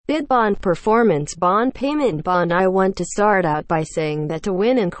Bid bond, performance bond, payment bond. I want to start out by saying that to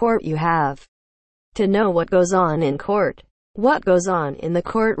win in court you have to know what goes on in court. What goes on in the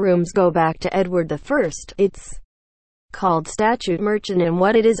courtrooms go back to Edward I. It's called statute merchant, and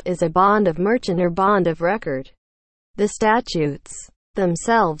what it is a bond of merchant or bond of record. The statutes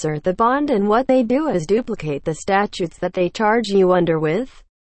themselves are the bond, and what they do is duplicate the statutes that they charge you under with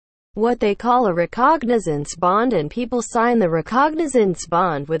what they call a recognizance bond, and people sign the recognizance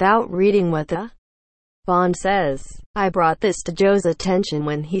bond without reading what the bond says. I brought this to Joe's attention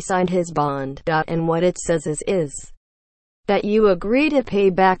when he signed his bond, and what it says is that you agree to pay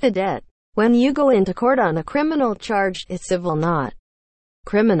back the debt. When you go into court on a criminal charge, it's civil, not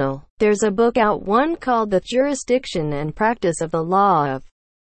criminal. There's a book out, one called The Jurisdiction and Practice of the Law of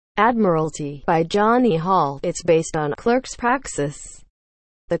Admiralty by Johnny Hall. It's based on Clerk's Praxis.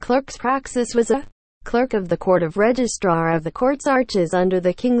 The Clerk's Praxis was a clerk of the Court of Registrar of the Courts Arches under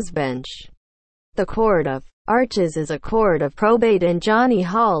the King's Bench. The Court of Arches is a court of probate, and Johnny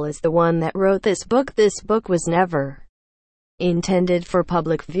Hall is the one that wrote this book. This book was never intended for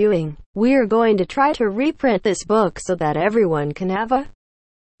public viewing. We're going to try to reprint this book so that everyone can have a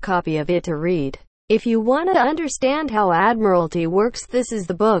copy of it to read. If you want to understand how Admiralty works, this is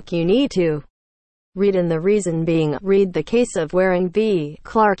the book you need to read, and the reason being, read the case of Waring v.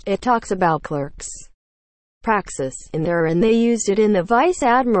 Clark. It talks about clerks' praxis in there, and they used it in the Vice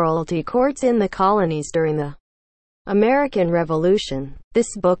Admiralty courts in the colonies during the American Revolution.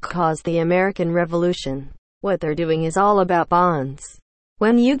 This book caused the American Revolution. What they're doing is all about bonds.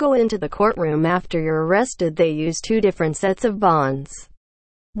 When you go into the courtroom after you're arrested, they use two different sets of bonds.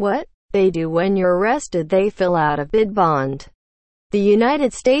 What they do when you're arrested, they fill out a bid bond. The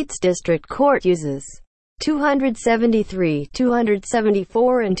United States District Court uses 273,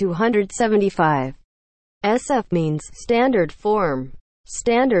 274, and 275. SF means Standard Form.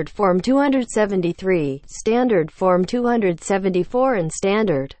 Standard Form 273, Standard Form 274, and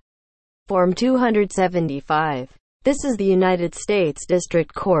Standard Form 275. This is the United States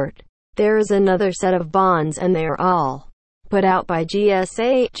District Court. There is another set of bonds, and they are all put out by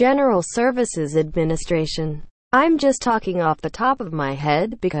GSA, General Services Administration. I'm just talking off the top of my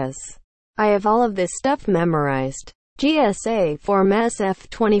head because I have all of this stuff memorized. GSA Form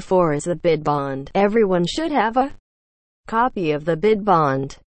SF-24 is the bid bond. Everyone should have a copy of the bid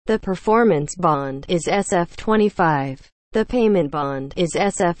bond. The performance bond is SF-25. The payment bond is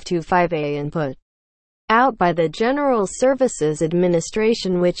SF-25A and put out by the General Services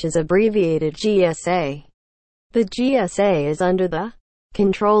Administration, which is abbreviated GSA. The GSA is under the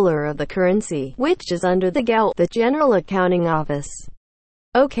Controller of the Currency, which is under the GAO, the General Accounting Office.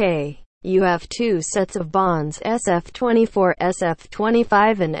 Okay, you have two sets of bonds, SF-24,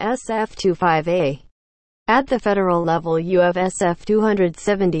 SF-25, and SF-25A. At the federal level, you have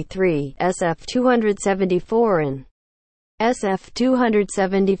SF-273, SF-274, and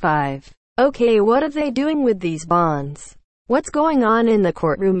SF-275. Okay, what are they doing with these bonds? What's going on in the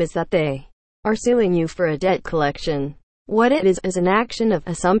courtroom is that they are suing you for a debt collection. What it is an action of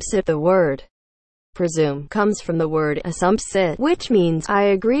assumpsit. The word presume comes from the word assumpsit, which means I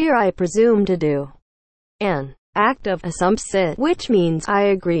agree or I presume to do an act of assumpsit, which means I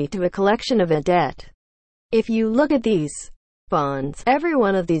agree to a collection of a debt. If you look at these bonds, every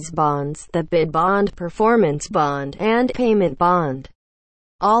one of these bonds, the bid bond, performance bond, and payment bond,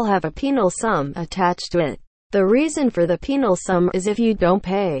 all have a penal sum attached to it. The reason for the penal sum is if you don't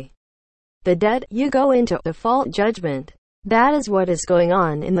pay the debt, you go into default judgment. That is what is going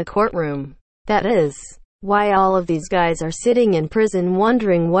on in the courtroom. That is why all of these guys are sitting in prison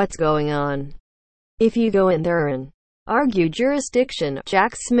wondering what's going on. If you go in there and argue jurisdiction,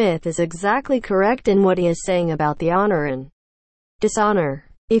 Jack Smith is exactly correct in what he is saying about the honor and dishonor.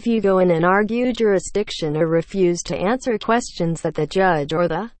 If you go in and argue jurisdiction or refuse to answer questions that the judge or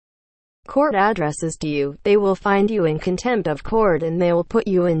the court addresses to you, they will find you in contempt of court and they will put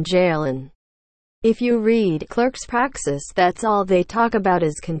you in jail. And if you read Clerk's Praxis, that's all they talk about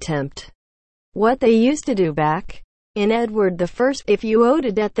is contempt. What they used to do back in Edward I, if you owed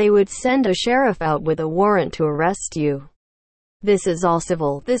a debt, they would send a sheriff out with a warrant to arrest you. This is all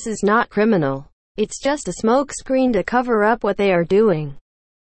civil. This is not criminal. It's just a smokescreen to cover up what they are doing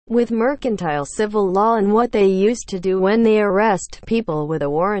with mercantile civil law and what they used to do when they arrest people with a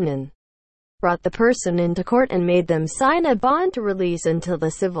warrant and brought the person into court and made them sign a bond to release until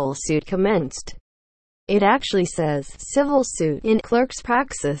the civil suit commenced. It actually says civil suit in Clerk's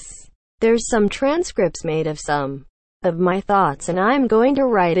Praxis. There's some transcripts made of some of my thoughts, and I'm going to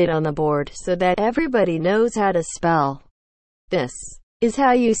write it on the board so that everybody knows how to spell. This is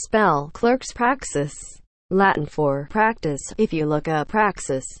how you spell Clerk's Praxis. Latin for practice. If you look up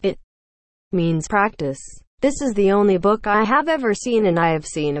praxis, it means practice. This is the only book I have ever seen, and I have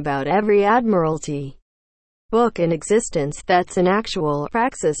seen about every admiralty book in existence that's an actual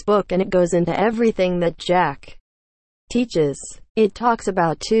praxis book, and it goes into everything that Jack teaches. It talks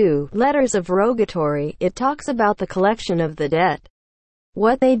about 2 letters of rogatory. It talks about the collection of the debt.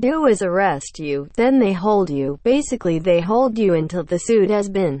 What they do is arrest you, then they hold you. Basically, they hold you until the suit has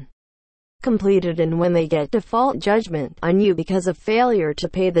been completed, and when they get default judgment on you because of failure to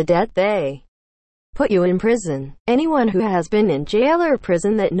pay the debt, they put you in prison. Anyone who has been in jail or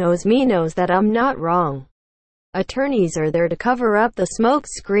prison that knows me knows that I'm not wrong. Attorneys are there to cover up the smoke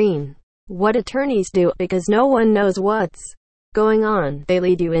screen. What attorneys do, because no one knows what's going on, they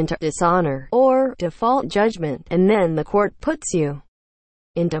lead you into dishonor or default judgment, and then the court puts you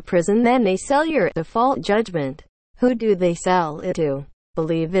into prison. Then they sell your default judgment. Who do they sell it to?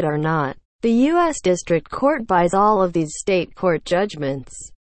 Believe it or not, the U.S. District Court buys all of these state court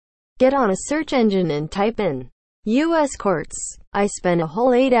judgments. Get on a search engine and type in U.S. courts. I spent a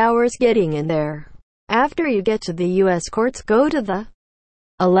whole 8 hours getting in there. After you get to the U.S. courts, go to the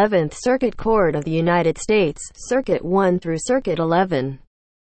 11th Circuit Court of the United States, Circuit 1 through Circuit 11.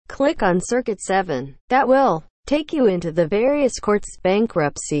 Click on Circuit 7. That will take you into the various courts,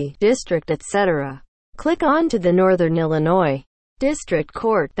 bankruptcy, district, etc. Click on to the Northern Illinois District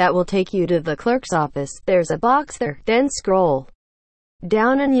Court. That will take you to the clerk's office. There's a box there. Then scroll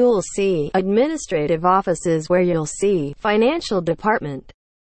down and you'll see administrative offices, where you'll see financial department.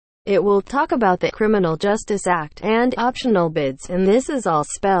 It will talk about the Criminal Justice Act and optional bids, and this is all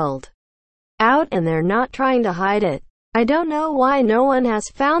spelled out, and they're not trying to hide it. I don't know why no one has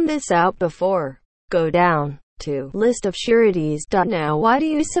found this out before. Go down to list of sureties. Now, why do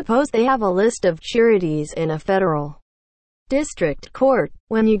you suppose they have a list of sureties in a federal district court?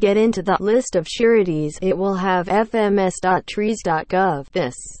 When you get into the list of sureties, it will have fms.trees.gov.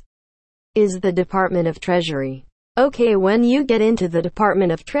 This is the Department of Treasury. Okay, when you get into the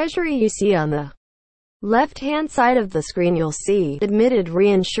Department of Treasury, you see on the left-hand side of the screen, you'll see admitted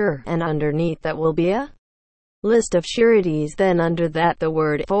reinsurer, and underneath that will be a list of sureties. Then under that, the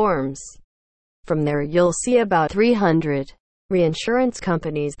word forms. From there, you'll see about 300 reinsurance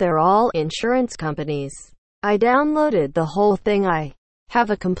companies. They're all insurance companies. I downloaded the whole thing. I have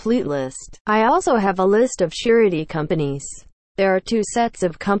a complete list. I also have a list of surety companies. There are 2 sets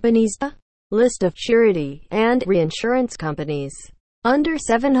of companies. List of surety and reinsurance companies. Under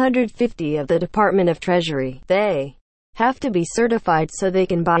 750 of the Department of Treasury. They have to be certified so they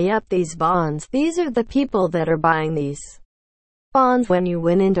can buy up these bonds. These are the people that are buying these bonds when you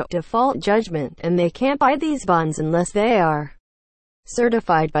win into default judgment, and they can't buy these bonds unless they are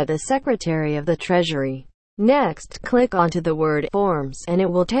certified by the Secretary of the Treasury. Next, click onto the word forms, and it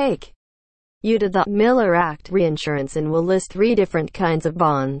will take you to the Miller Act reinsurance, and will list 3 different kinds of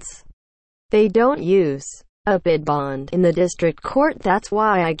bonds. They don't use a bid bond in the district court. That's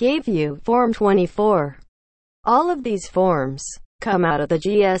why I gave you Form 24. All of these forms come out of the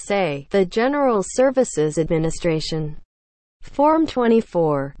GSA, the General Services Administration. Form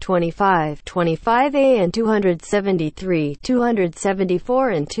 24, 25, 25A, and 273, 274,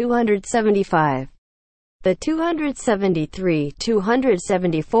 and 275. The 273,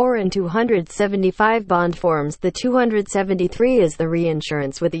 274, and 275 bond forms. The 273 is the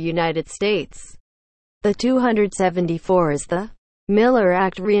reinsurance with the United States. The 274 is the Miller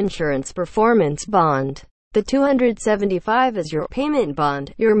Act reinsurance performance bond. The 275 is your payment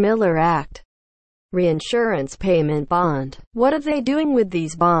bond, your Miller Act reinsurance payment bond. What are they doing with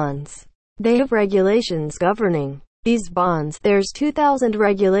these bonds? They have regulations governing these bonds. There's 2,000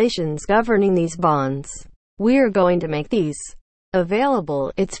 regulations governing these bonds. We're going to make these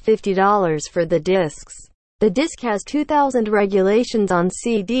available. It's $50 for the discs. The disc has 2,000 regulations on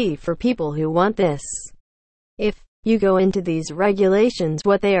CD for people who want this. If you go into these regulations,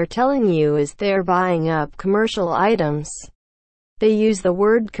 what they are telling you is they're buying up commercial items. They use the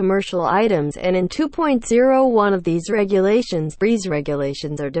word commercial items, and in 2.01 of these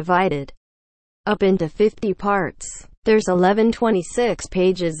regulations are divided up into 50 parts. There's 1126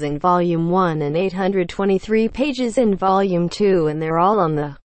 pages in Volume 1 and 823 pages in Volume 2, and they're all on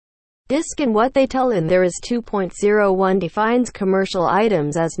the disc. And what they tell in there is 2.01 defines commercial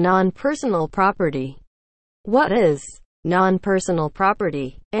items as non-personal property. What is non-personal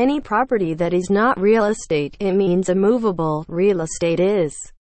property? Any property that is not real estate. It means immovable. Real estate is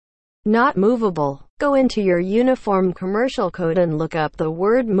not movable. Go into your Uniform Commercial Code and look up the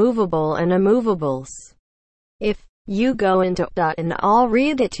word movable and immovables. If you go into and I'll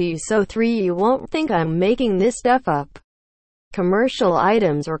read it to you so you won't think I'm making this stuff up. Commercial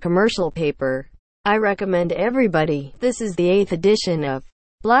items or commercial paper. I recommend everybody. This is the 8th edition of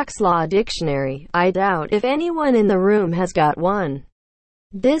Black's Law Dictionary. I doubt if anyone in the room has got one.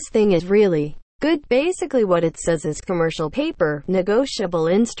 This thing is really good. Basically what it says is commercial paper, negotiable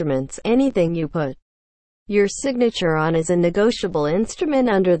instruments, anything you put your signature on is a negotiable instrument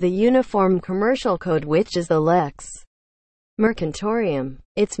under the Uniform Commercial Code, which is the Lex Mercantorium.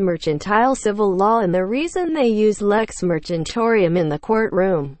 It's mercantile civil law, and the reason they use Lex Mercantorium in the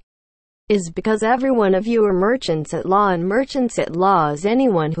courtroom is because every one of you are merchants at law, and merchants at law is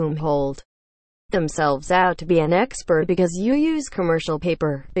anyone whom hold themselves out to be an expert because you use commercial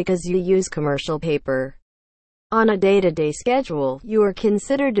paper. Because you use commercial paper on a day-to-day schedule, you are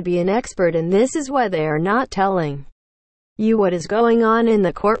considered to be an expert, and this is why they are not telling you what is going on in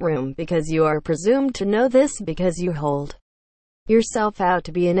the courtroom, because you are presumed to know this because you hold yourself out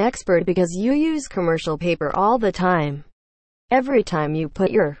to be an expert because you use commercial paper all the time. Every time you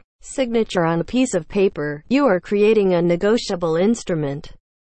put your signature on a piece of paper, you are creating a negotiable instrument.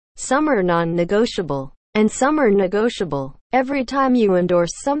 Some are non-negotiable, and some are negotiable. Every time you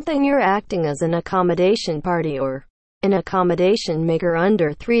endorse something, you're acting as an accommodation party or an accommodation maker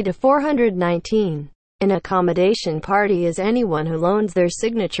under 3 to 419. An accommodation party is anyone who loans their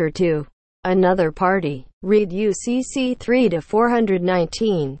signature to another party. Read UCC 3 to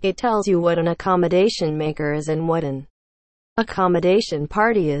 419. It tells you what an accommodation maker is and what an accommodation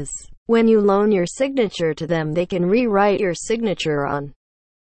party is. When you loan your signature to them, they can rewrite your signature on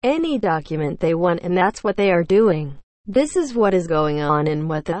any document they want, and that's what they are doing. This is what is going on and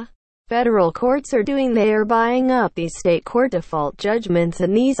what the federal courts are doing. They are buying up these state court default judgments,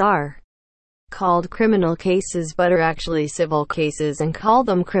 and these are called criminal cases but are actually civil cases, and call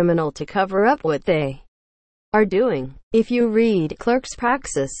them criminal to cover up what they are doing. If you read Clerk's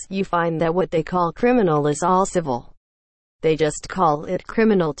Praxis, you find that what they call criminal is all civil. They just call it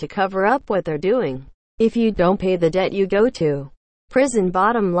criminal to cover up what they're doing. If you don't pay the debt, you go to prison.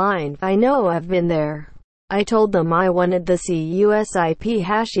 Bottom line, I know, I've been there. I told them I wanted the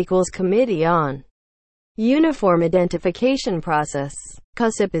CUSIP Committee on Uniform Identification Process.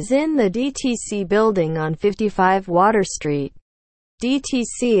 CUSIP is in the DTC building on 55 Water Street.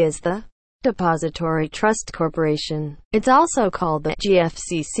 DTC is the Depository Trust Corporation. It's also called the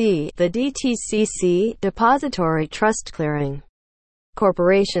GFCC, the DTCC, Depository Trust Clearing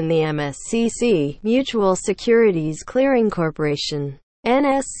Corporation, the MSCC, Mutual Securities Clearing Corporation,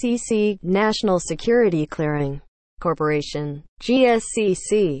 NSCC, National Security Clearing Corporation,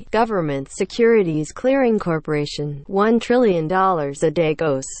 GSCC, Government Securities Clearing Corporation. $1 trillion a day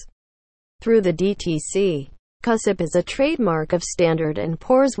goes through the DTC. CUSIP is a trademark of Standard &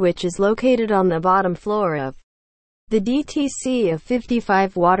 Poor's, which is located on the bottom floor of the DTC of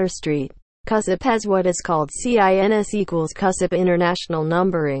 55 Water Street. CUSIP has what is called CINS equals CUSIP International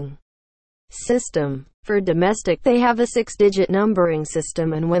Numbering System. For domestic, they have a 6-digit numbering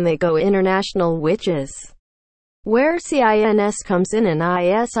system, and when they go international, which is where CINS comes in, and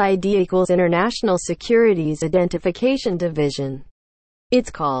ISID equals International Securities Identification Division, it's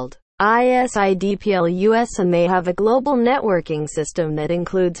called ISID PLUS, and they have a global networking system that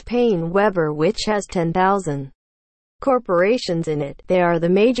includes Paine-Webber, which has 10,000 corporations in it. They are the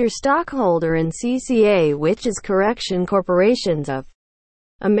major stockholder in CCA, which is Correction Corporations of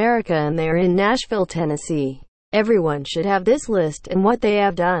America, and they are in Nashville, Tennessee. Everyone should have this list, and what they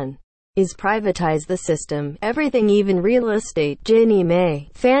have done is privatize the system. Everything, even real estate. Ginnie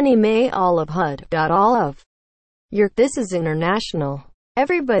Mae, Fannie Mae, all of HUD. All of your. This is international.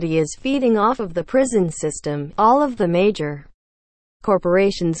 Everybody is feeding off of the prison system. All of the major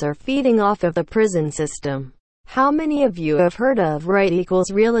corporations are feeding off of the prison system. How many of you have heard of REIT equals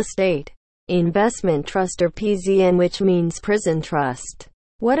Real Estate Investment Trust, or PZN, which means prison trust?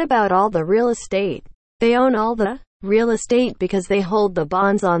 What about all the real estate? They own all the real estate because they hold the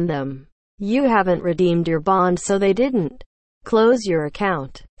bonds on them. You haven't redeemed your bond, so they didn't close your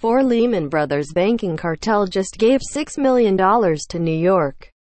account. Lehman Brothers banking cartel just gave $6 million to New York,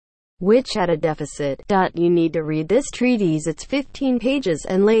 which had a deficit. You need to read this treatise. It's 15 pages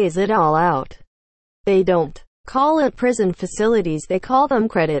and lays it all out. They don't call it prison facilities, they call them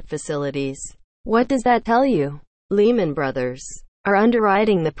credit facilities. What does that tell you? Lehman Brothers are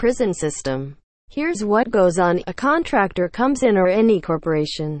underwriting the prison system. Here's what goes on. A contractor comes in, or any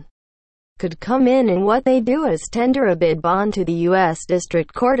corporation could come in, and what they do is tender a bid bond to the U.S.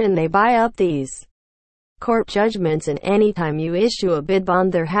 District Court, and they buy up these court judgments. And anytime you issue a bid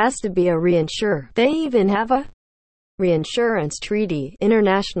bond, there has to be a reinsurer. They even have a reinsurance treaty,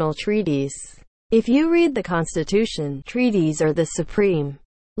 international treaties. If you read the Constitution, treaties are the supreme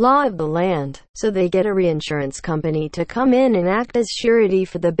law of the land, so they get a reinsurance company to come in and act as surety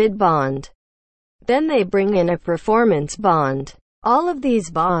for the bid bond. Then they bring in a performance bond. All of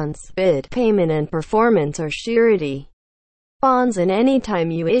these bonds, bid, payment and performance, are surety bonds, and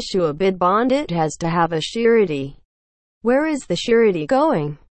anytime you issue a bid bond it has to have a surety. Where is the surety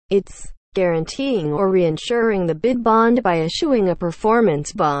going? It's guaranteeing or reinsuring the bid bond by issuing a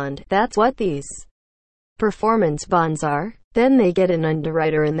performance bond. That's what these performance bonds are. Then they get an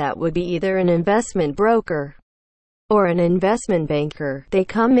underwriter, and that would be either an investment broker or an investment banker. They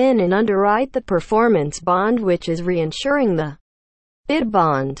come in and underwrite the performance bond, which is reinsuring the bid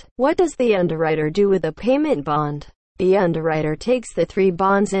bond. What does the underwriter do with a payment bond? The underwriter takes the three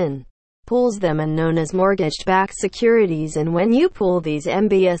bonds in, pools them, and known as mortgage-backed securities, and when you pool these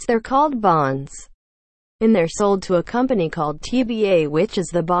MBS they're called bonds. And they're sold to a company called TBA, which is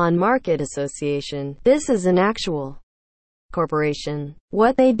the Bond Market Association. This is an actual corporation.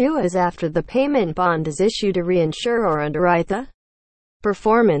 What they do is, after the payment bond is issued, to reinsure or underwrite the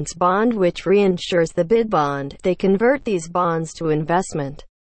performance bond, which reinsures the bid bond, they convert these bonds to investment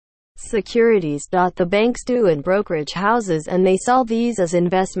securities. The banks do, and brokerage houses, and they sell these as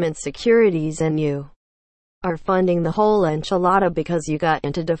investment securities, and you are funding the whole enchilada because you got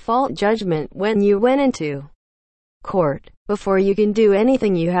into default judgment when you went into court. Before you can do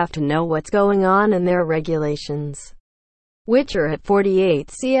anything, you have to know what's going on in their regulations, which are at 48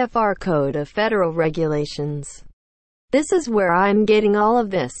 CFR Code of Federal Regulations. This is where I'm getting all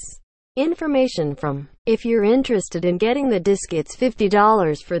of this information from. If you're interested in getting the disc, it's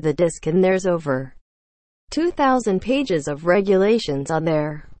 $50 for the disc, and there's over 2,000 pages of regulations on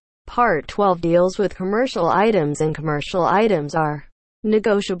there. Part 12 deals with commercial items, and commercial items are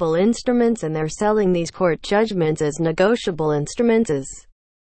negotiable instruments, and they're selling these court judgments as negotiable instruments as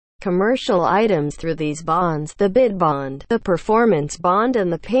commercial items through these bonds: the bid bond, the performance bond,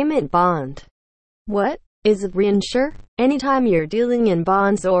 and the payment bond. What is a reinsure? Anytime you're dealing in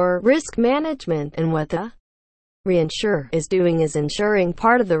bonds or risk management, and what the reinsurer is doing is insuring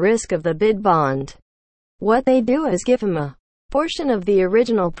part of the risk of the bid bond. What they do is give him a portion of the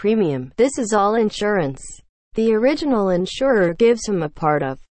original premium. This is all insurance. The original insurer gives him a part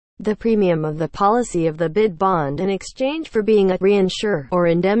of the premium of the policy of the bid bond in exchange for being a reinsurer or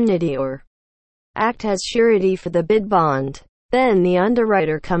indemnity, or act as surety for the bid bond. Then the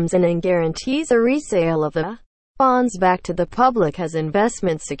underwriter comes in and guarantees a resale of the bonds back to the public as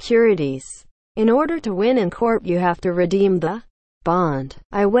investment securities. In order to win in court, you have to redeem the bond.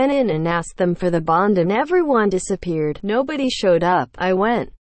 I went in and asked them for the bond, and everyone disappeared. Nobody showed up. I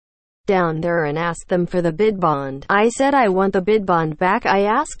went down there and asked them for the bid bond. I said I want the bid bond back. I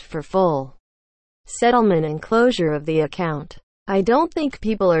asked for full settlement and closure of the account. I don't think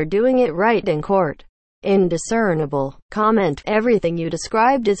people are doing it right in court. Indiscernible comment: everything you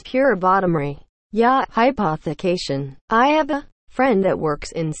described is pure bottomry. Yeah, hypothecation. I have a friend that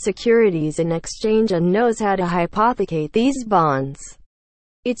works in Securities and Exchange and knows how to hypothecate these bonds.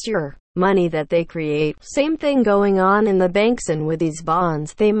 It's your money that they create. Same thing going on in the banks, and with these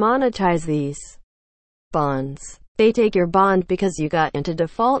bonds, they monetize these bonds. They take your bond because you got into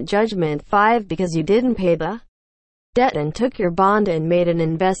default judgment 5 because you didn't pay the debt, and took your bond and made an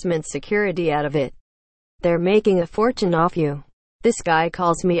investment security out of it. They're making a fortune off you. This guy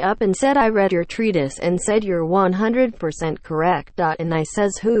calls me up and said, I read your treatise and said you're 100% correct. And I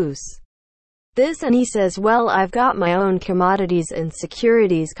says, who's this? And he says, well, I've got my own commodities and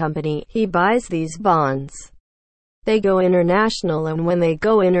securities company. He buys these bonds. They go international, and when they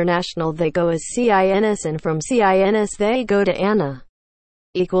go international, they go as CINS, and from CINS they go to ANA,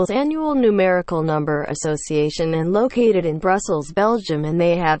 equals Annual Numerical Number Association, and located in Brussels, Belgium, and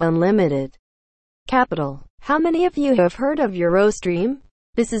they have unlimited capital. How many of you have heard of Eurostream?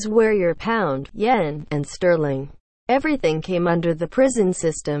 This is where your pound, yen, and sterling, everything came under the prison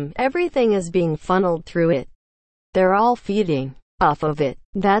system. Everything is being funneled through it. They're all feeding off of it.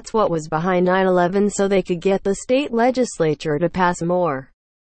 That's what was behind 9/11, so they could get the state legislature to pass more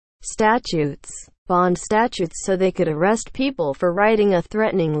statutes, bond statutes, so they could arrest people for writing a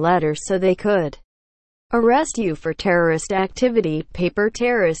threatening letter, so they could arrest you for terrorist activity. Paper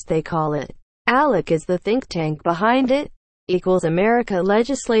terrorist, they call it. ALEC is the think tank behind it, equals America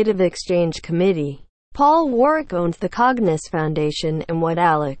Legislative Exchange Committee. Paul Warwick owns the Cognis Foundation, and what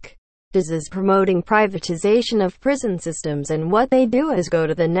ALEC does is promoting privatization of prison systems, and what they do is go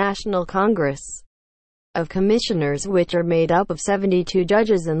to the National Congress of Commissioners, which are made up of 72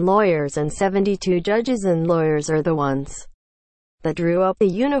 judges and lawyers, and 72 judges and lawyers are the ones that drew up the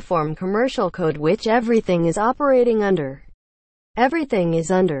Uniform Commercial Code, which everything is operating under. Everything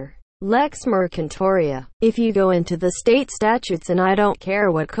is under Lex Mercantoria. If you go into the state statutes, and I don't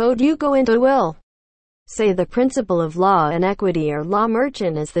care what code you go into, will Say the principle of law and equity or law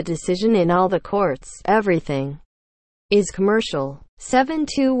merchant is the decision in all the courts. Everything is commercial.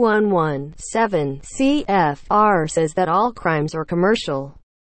 72117 CFR says that all crimes are commercial.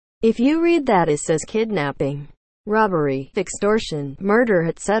 If you read that, it says kidnapping, robbery, extortion, murder,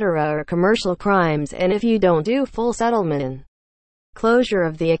 etc. are commercial crimes, and if you don't do full settlement and closure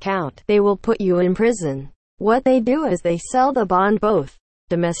of the account, they will put you in prison. What they do is they sell the bond both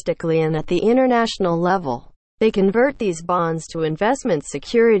domestically and at the international level. They convert these bonds to investment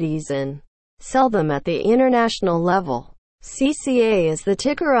securities and sell them at the international level. CCA is the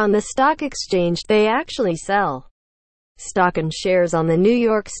ticker on the stock exchange. They actually sell stock and shares on the New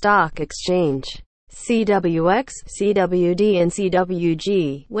York Stock Exchange. CWX, CWD and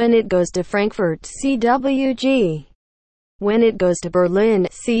CWG. When it goes to Frankfurt, CWG. When it goes to Berlin,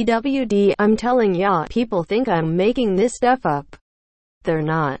 CWD. I'm telling ya, people think I'm making this stuff up. They're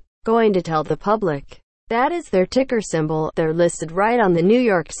not going to tell the public. That is their ticker symbol. They're listed right on the New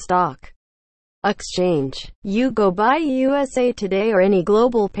York Stock Exchange. You go buy USA Today or any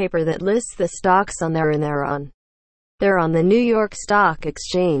global paper that lists the stocks on there, and they're on the New York Stock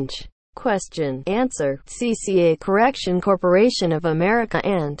Exchange. Question. Answer. CCA Correction Corporation of America,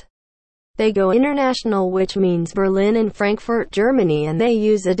 and they go international, which means Berlin and Frankfurt, Germany, and they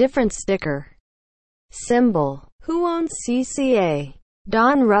use a different sticker symbol. Who owns CCA?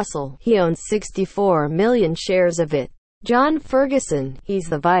 Don Russell. He owns 64 million shares of it. John Ferguson. He's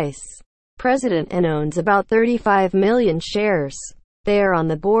the vice president and owns about 35 million shares. They are on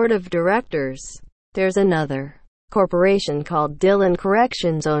the board of directors. There's another corporation called Dillon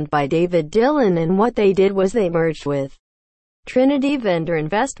Corrections owned by David Dillon, and what they did was they merged with Trinity Vendor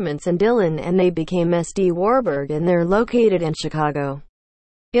Investments and Dillon, and they became S.D. Warburg, and they're located in Chicago,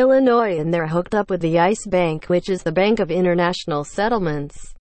 Illinois, and they're hooked up with the ICE Bank, which is the Bank of International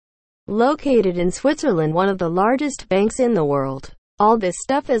Settlements, located in Switzerland, one of the largest banks in the world. All this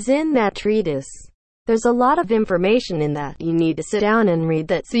stuff is in that treatise. There's a lot of information in that. You need to sit down and read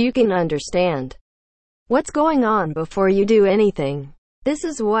that so you can understand what's going on before you do anything. This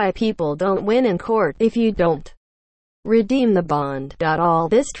is why people don't win in court if you don't redeem the bond. All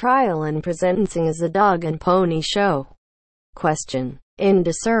this trial and presenting is a dog and pony show. Question.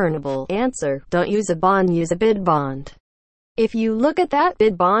 Indiscernible. Answer. Don't use a bond, use a bid bond. If you look at that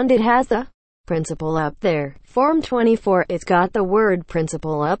bid bond, it has the principal up there. Form 24, it's got the word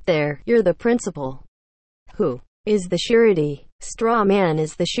principal up there. You're the principal. Who is the surety? Straw man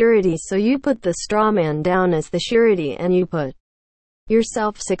is the surety, so you put the straw man down as the surety and you put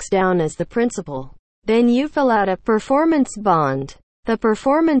yourself 6 down as the principal. Then you fill out a performance bond. The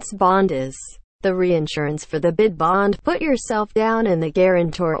performance bond is the reinsurance for the bid bond. Put yourself down and the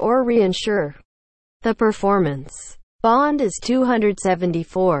guarantor or reinsure. The performance bond is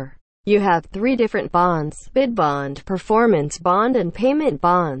 274. You have 3 different bonds: bid bond, performance bond, and payment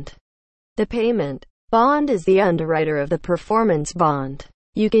bond. The payment bond is the underwriter of the performance bond.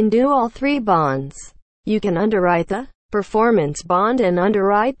 You can do all 3 bonds. You can underwrite the performance bond and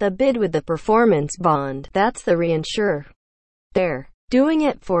underwrite the bid with the performance bond. That's the reinsurer. They're doing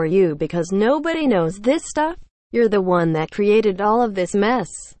it for you because nobody knows this stuff. You're the one that created all of this mess.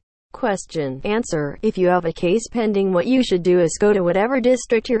 Question. Answer. If you have a case pending, what you should do is go to whatever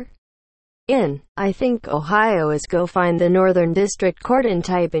district you're in. I think Ohio is. Go find the Northern District Court and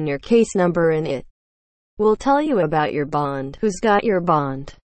type in your case number, and it will tell you about your bond. Who's got your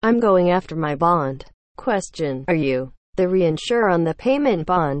bond? I'm going after my bond. Question. Are you the reinsurer on the payment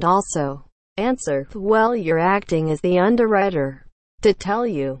bond also? Answer. Well, you're acting as the underwriter to tell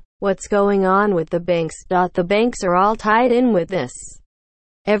you what's going on with the banks. The banks are all tied in with this.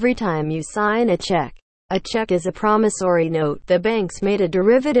 Every time you sign a check is a promissory note. The banks made a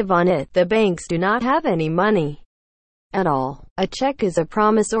derivative on it. The banks do not have any money at all. A check is a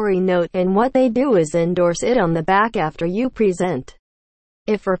promissory note, and what they do is endorse it on the back after you present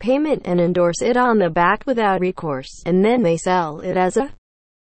it for payment and endorse it on the back without recourse, and then they sell it as a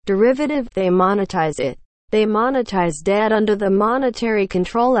derivative. They monetize it. They monetize debt under the Monetary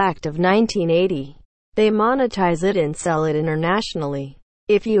Control Act of 1980. They monetize it and sell it internationally.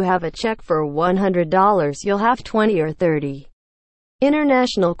 If you have a check for $100, you'll have 20 or 30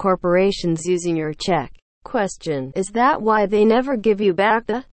 international corporations using your check. Question. Is that why they never give you back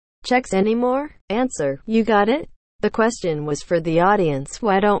the checks anymore? Answer. You got it? The question was for the audience.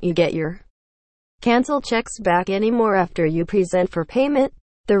 Why don't you get your canceled checks back anymore after you present for payment?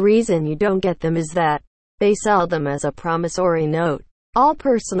 The reason you don't get them is that they sell them as a promissory note. All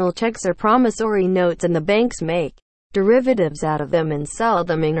personal checks are promissory notes, and the banks make derivatives out of them and sell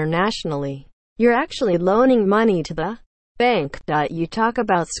them internationally. You're actually loaning money to the bank. You talk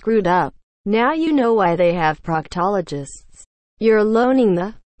about screwed up. Now you know why they have proctologists. You're loaning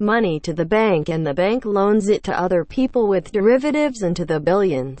the money to the bank and the bank loans it to other people with derivatives into the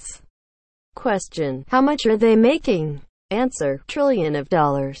billions. Question. How much are they making? Answer. Trillion of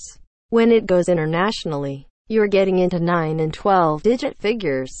dollars. When it goes internationally, you're getting into 9 and 12-digit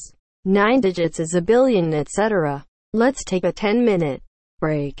figures. 9 digits is a billion, etc. Let's take a 10-minute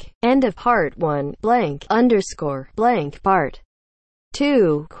break. End of part 1, blank, underscore, blank, part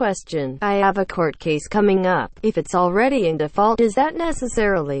 2. Question. I have a court case coming up. If it's already in default, is that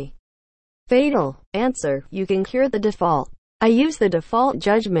necessarily fatal? Answer. You can cure the default. I use the default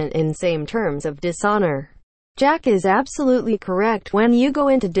judgment in same terms of dishonor. Jack is absolutely correct. When you go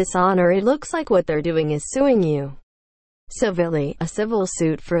into dishonor, it looks like what they're doing is suing you civilly, a civil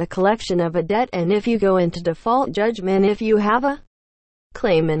suit for a collection of a debt, and if you go into default judgment, if you have a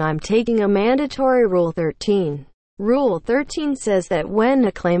claim, and I'm taking a mandatory Rule 13. Rule 13 says that when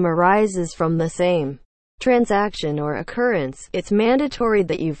a claim arises from the same transaction or occurrence, it's mandatory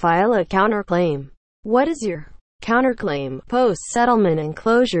that you file a counterclaim. What is your counterclaim? Post-settlement and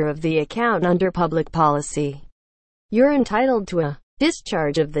closure of the account under public policy. You're entitled to a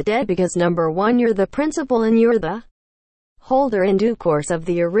discharge of the debt because number 1, you're the principal and you're the holder in due course of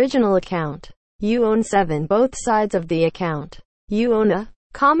the original account. You own 7 both sides of the account. You own a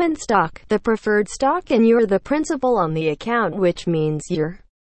common stock, the preferred stock, and you're the principal on the account, which means you're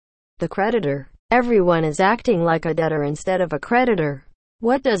the creditor. Everyone is acting like a debtor instead of a creditor.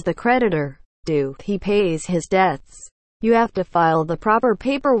 What does the creditor do? He pays his debts. You have to file the proper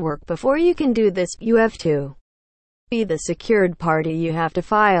paperwork before you can do this. You have to be the secured party. You have to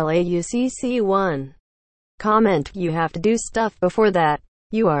file a UCC1. Comment. You have to do stuff before that.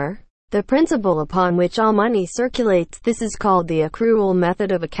 You are the principal upon which all money circulates. This is called the accrual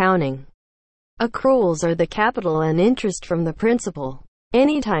method of accounting. Accruals are the capital and interest from the principal.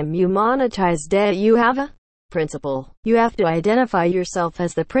 Anytime you monetize debt, you have a principal. You have to identify yourself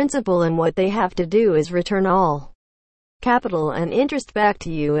as the principal, and what they have to do is return all capital and interest back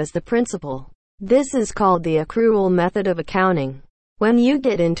to you as the principal. This is called the accrual method of accounting. When you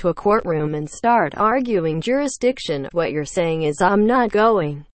get into a courtroom and start arguing jurisdiction, what you're saying is, I'm not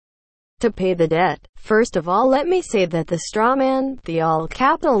going to pay the debt. First of all, let me say that the straw man, the all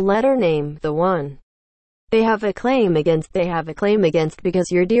capital letter name, the one they have a claim against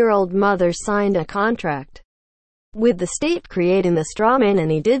because your dear old mother signed a contract with the state creating the straw man,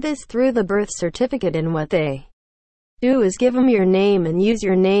 and he did this through the birth certificate, and what they do is give him your name and use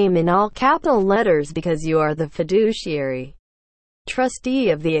your name in all capital letters because you are the fiduciary trustee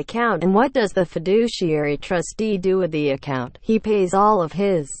of the account. And what does the fiduciary trustee do with the account? He pays all of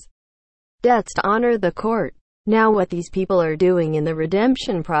his debts to honor the court. Now what these people are doing in the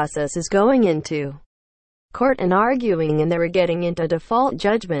redemption process is going into court and arguing, and they're getting into default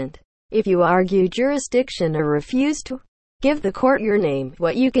judgment. If you argue jurisdiction or refuse to give the court your name,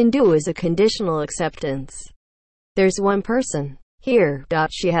 what you can do is a conditional acceptance. There's one person here.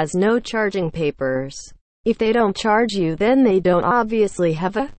 She has no charging papers. If they don't charge you, then they don't obviously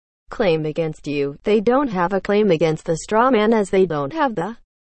have a claim against you. They don't have a claim against the straw man as they don't have the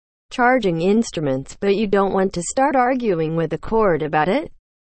charging instruments, but you don't want to start arguing with the court about it.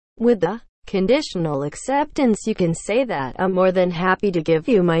 With the conditional acceptance, you can say that, I'm more than happy to give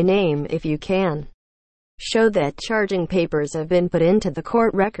you my name if you can show that charging papers have been put into the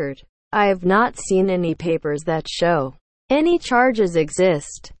court record. I have not seen any papers that show any charges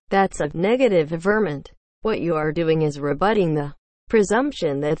exist. That's a negative averment. What you are doing is rebutting the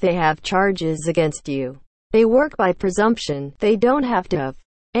presumption that they have charges against you. They work by presumption. They don't have to have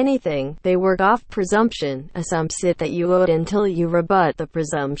anything. They work off presumption, assumes it that you owed until you rebut the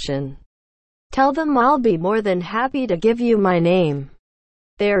presumption. Tell them, I'll be more than happy to give you my name.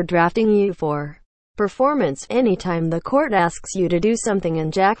 They are drafting you for performance. Anytime the court asks you to do something,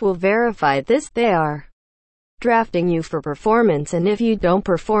 and Jack will verify this, they are drafting you for performance, and if you don't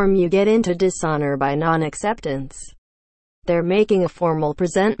perform, you get into dishonor by non-acceptance. They're making a formal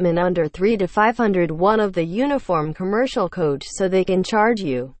presentment under 3 to 501 of the Uniform Commercial Code so they can charge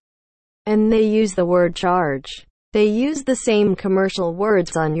you. And they use the word charge. They use the same commercial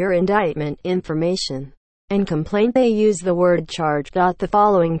words on your indictment, information, and complaint. They use the word charge. The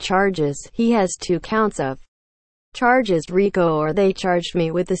following charges. He has 2 counts of charges RICO, or they charged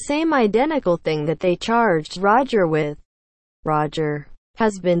me with the same identical thing that they charged Roger with. Roger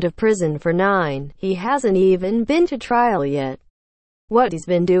has been to prison for 9. He hasn't even been to trial yet. What he's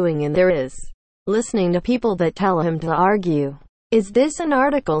been doing in there is listening to people that tell him to argue. Is this an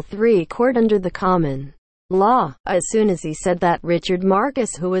Article 3 court under the common law? As soon as he said that, Richard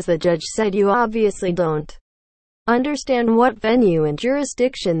Marcus, who was the judge, said, you obviously don't understand what venue and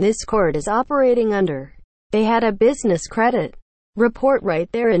jurisdiction this court is operating under. They had a business credit report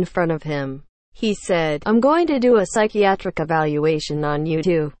right there in front of him. He said, I'm going to do a psychiatric evaluation on you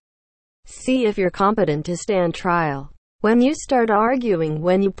to see if you're competent to stand trial. When you start arguing,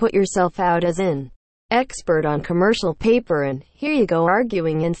 when you put yourself out as an expert on commercial paper and here you go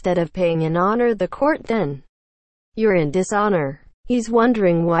arguing instead of paying and honor the court, then you're in dishonor. He's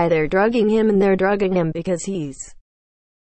wondering why they're drugging him, and they're drugging him because he's